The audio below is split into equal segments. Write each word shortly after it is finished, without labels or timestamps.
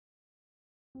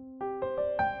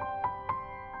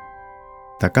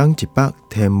逐天一百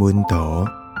天文图，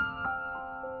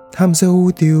探索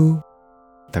宇宙。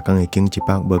逐天会经一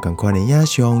百无同款的影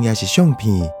像，也是相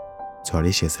片，带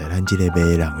你熟悉咱这个迷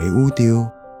人的宇宙。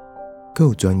更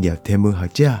有专业天文学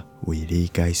者为你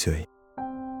解说。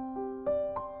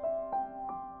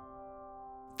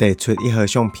地出1号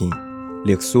相片，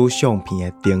历史相片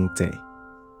的定制。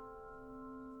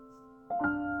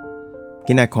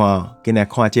进来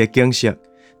看这个景色，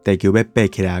地球要爬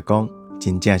起来讲，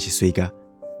真正是水甲。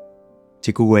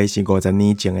这句话是50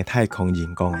年前的太空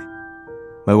人讲的。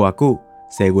无偌久，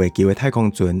西月球的太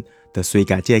空船就随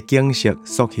甲这个景色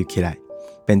缩翕起来，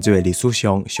变做历史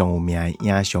上上有名的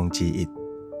影像之一。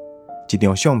这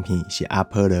张相片是阿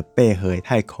波罗8号的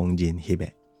太空人翕的。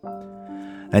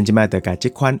咱即摆就把这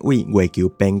款为月球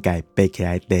边界爬起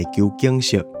来地球景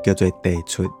色叫做地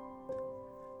出。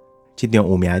这张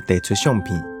有名的地出相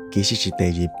片，其实是第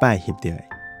2摆翕到的，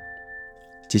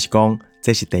只是讲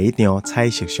这是第一张彩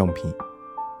色相片。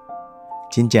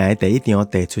真正的第一张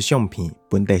地出相片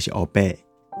本地是黑白的。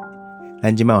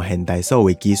咱即摆有现代数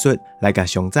位技术来甲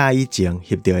上早以前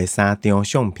翕到的3张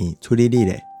相片处理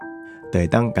咧，就会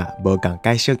当甲无共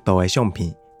解析度的相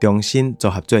片重新组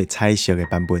合做彩色的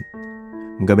版本。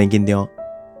不过免紧张，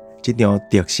这张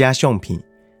特写相片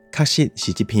确实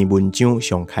是这篇文章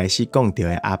上开始讲到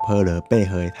的阿波罗8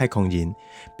号的太空人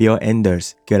Bill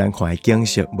Anders 叫咱看的景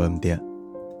色无毋对。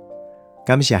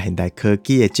感谢现代科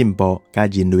技的进步甲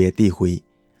人类的智慧，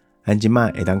咱即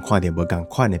摆会当看到无同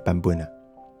款的版本啊。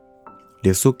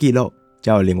历史记录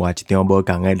才有另外一张无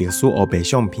同的历史黑白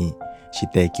相片，是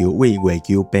地球为月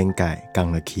球边界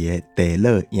降落去的地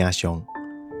裸影像。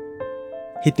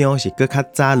迄张是搁较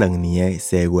早2年的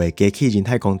西月机器人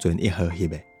太空船1号翕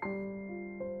的。